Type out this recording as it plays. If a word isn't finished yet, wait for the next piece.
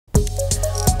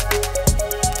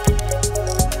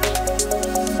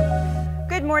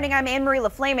morning, I'm Anne-Marie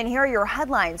LaFlame, and here are your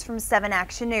headlines from 7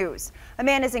 Action News. A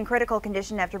man is in critical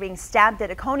condition after being stabbed at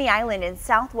a Coney Island in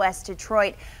southwest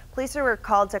Detroit. Police were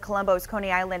called to Columbo's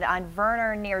Coney Island on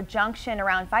Verner near Junction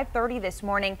around 5:30 this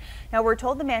morning. Now, we're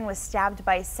told the man was stabbed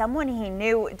by someone he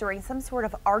knew during some sort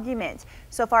of argument.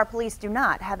 So far, police do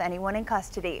not have anyone in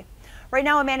custody. Right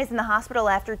now, a man is in the hospital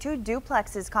after 2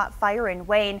 duplexes caught fire in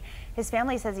Wayne. His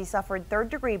family says he suffered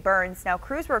third-degree burns. Now,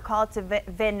 crews were called to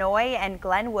Vinoy and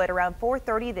Glenwood around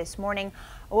 4:30 this morning.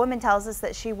 A woman tells us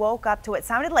that she woke up to what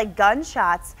sounded like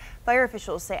gunshots. Fire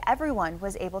officials say everyone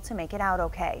was able to make it out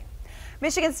okay.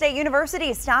 Michigan State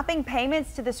University is stopping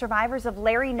payments to the survivors of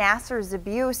Larry Nassar's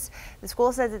abuse. The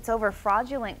school says it's over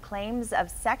fraudulent claims of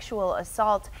sexual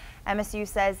assault. MSU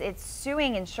says it's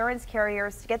suing insurance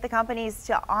carriers to get the companies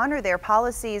to honor their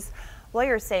policies.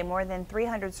 Lawyers say more than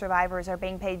 300 survivors are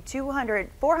being paid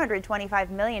 $425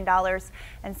 million,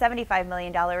 and $75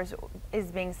 million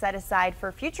is being set aside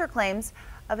for future claims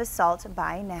of assault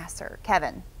by Nassar.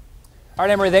 Kevin. All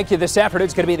right, Emery, thank you. This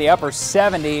afternoon's going to be the upper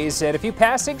 70s and a few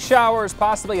passing showers,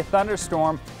 possibly a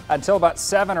thunderstorm until about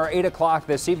 7 or 8 o'clock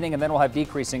this evening, and then we'll have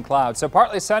decreasing clouds. So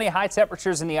partly sunny, high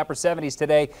temperatures in the upper 70s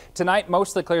today. Tonight,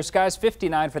 mostly clear skies,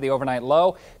 59 for the overnight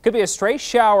low. Could be a stray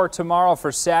shower tomorrow for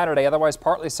Saturday. Otherwise,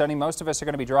 partly sunny. Most of us are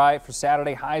going to be dry for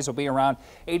Saturday. Highs will be around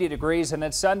 80 degrees. And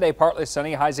then Sunday, partly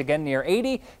sunny, highs again near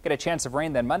 80. Get a chance of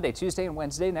rain then Monday, Tuesday, and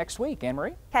Wednesday next week.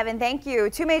 Anne-Marie? Kevin, thank you.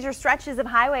 2 major stretches of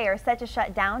highway are set to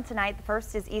shut down tonight. The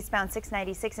first is eastbound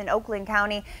 696 in Oakland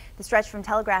County. The stretch from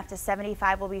Telegraph to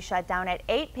 75 will be shut down at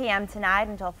 8 p.m. tonight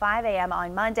until 5 a.m.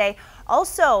 on Monday.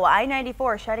 Also,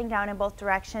 I-94 shutting down in both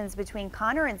directions between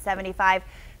Connor and 75.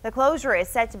 The closure is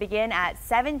set to begin at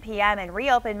 7 p.m. and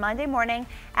reopen Monday morning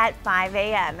at 5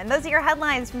 a.m. And those are your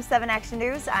headlines from 7 Action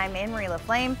News. I'm Anne-Marie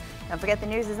LaFlame. Don't forget the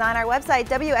news is on our website,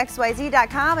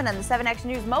 WXYZ.com, and on the 7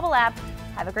 Action News mobile app.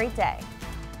 Have a great day.